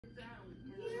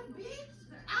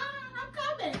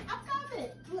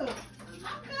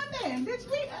popping, bitch.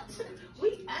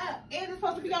 We up. And it's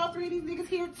supposed to be all three of these niggas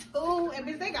here too. And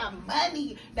bitch, they got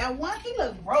money. That one, he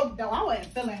looked broke though. I wasn't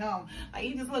feeling him. Like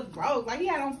he just looked broke. Like he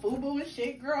had on FUBU and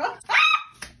shit, girl.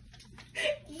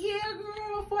 Yeah,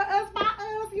 girl, for us, by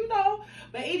us, you know.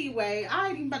 But anyway, I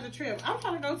ain't even about to trip. I'm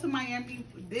trying to go to Miami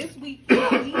this week.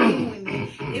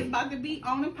 It's about to be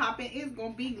on and popping. It's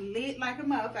gonna be lit like a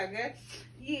motherfucker.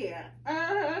 Yeah.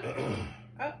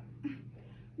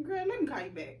 Girl, let me call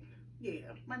you back.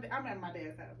 Yeah, I'm at my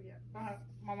dad's house. Yeah.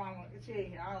 My mama, she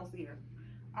ain't here. I don't see her.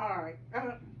 All right.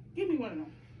 Give me one of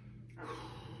them.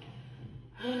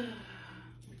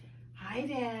 Hi,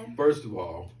 Dad. First of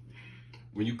all,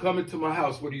 when you come into my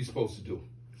house, what are you supposed to do?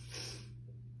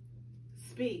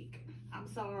 Speak. I'm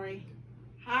sorry.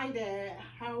 Hi, Dad.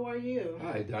 How are you?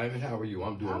 Hi, Diamond. How are you?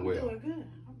 I'm doing well. I'm doing good.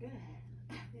 I'm good.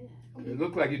 Yeah. It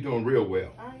looks like you're doing real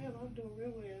well. I am. I'm doing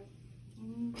real well.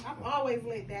 I'm always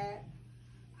lit, Dad.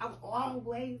 I'm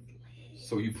always lit.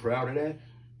 So you proud of that?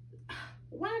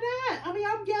 Why not? I mean,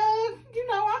 I'm young. You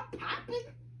know, I'm popping.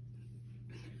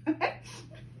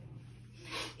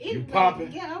 You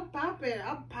popping? Yeah, I'm popping.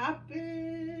 I'm popping.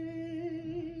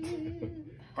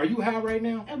 Are you high right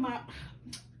now? Am I?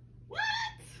 What?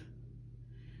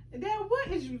 Dad, what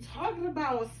is you talking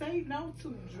about? Say no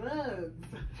to drugs.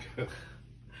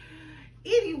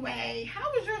 Anyway, how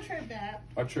was your trip, Dad?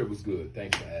 Our trip was good.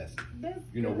 Thanks for asking. That's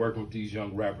you know, good. working with these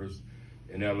young rappers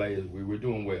in LA, we were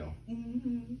doing well.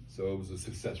 So it was a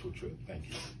successful trip. Thank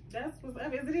you. That's what's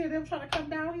up. Is it here them trying to come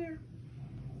down here?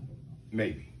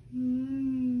 Maybe.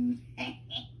 We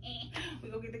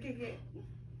gonna get the kick it?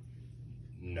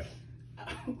 No.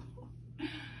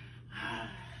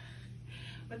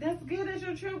 But that's good that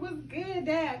your trip was good,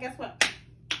 Dad. Guess what?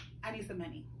 I need some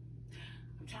money.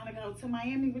 I'm trying to go to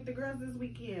Miami with the girls this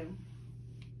weekend.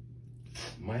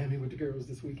 Miami with the girls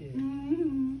this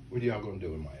weekend? What are y'all gonna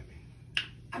do in Miami?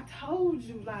 I told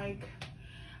you, like,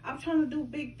 I'm trying to do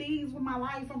big things with my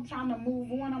life. I'm trying to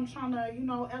move on. I'm trying to, you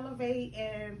know, elevate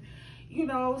and, you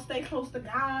know, stay close to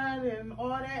God and all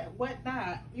that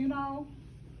whatnot, you know?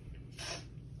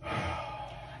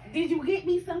 Did you get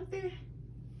me something?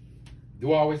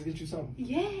 Do I always get you something?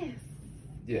 Yes.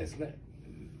 Yes.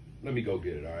 Let me go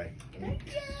get it, all right? Why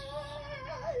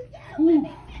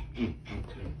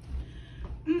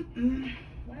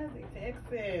is he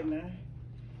texting?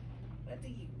 What do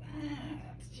you want?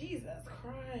 Jesus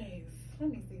Christ. Let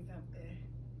me see something.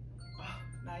 Oh,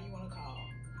 now you want to call.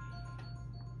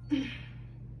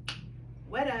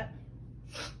 What up?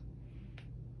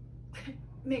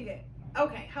 Nigga.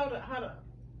 Okay, hold up.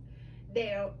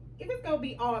 Dale, if it's gonna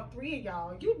be all three of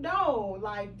y'all, you know,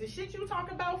 like, the shit you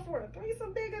talk about for a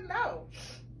threesome, nigga, no.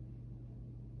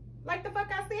 Like the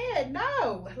fuck I said,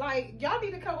 no. Like, y'all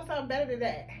need to come with something better than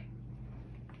that.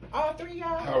 All three of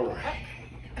y'all? All right.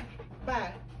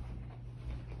 Bye.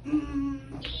 You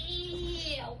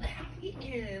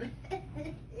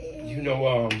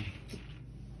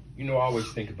know, I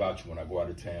always think about you when I go out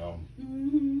of town.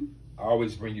 I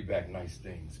always bring you back nice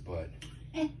things, but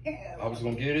I was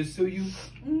gonna give this to you,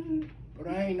 but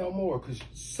I ain't no more, because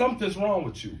something's wrong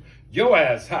with you. Your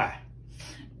ass high.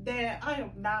 Dad, I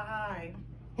am not high.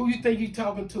 Who you think you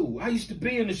talking to? I used to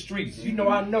be in the streets. You know,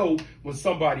 I know when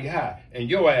somebody high, and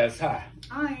your ass high.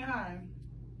 I ain't high.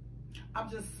 I'm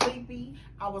just sleepy.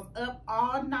 I was up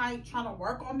all night trying to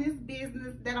work on this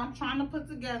business that I'm trying to put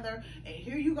together. And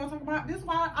here you go talking about this. Is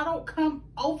why I don't come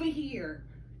over here.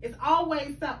 It's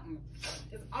always something.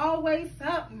 It's always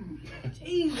something.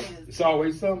 Jesus. It's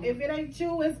always something? If it ain't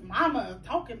you, it's mama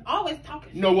talking, always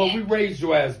talking. You know what? We raised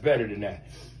your ass better than that.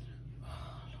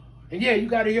 And yeah, you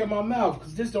got to hear my mouth,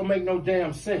 because this don't make no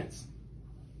damn sense.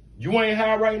 You ain't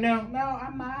high right now? No,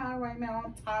 I'm not high right now.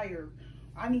 I'm tired.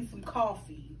 I need some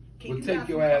coffee. Well, take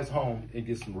your ass home and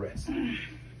get some rest.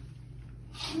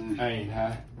 I ain't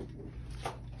high.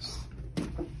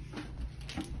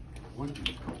 What's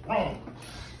wrong?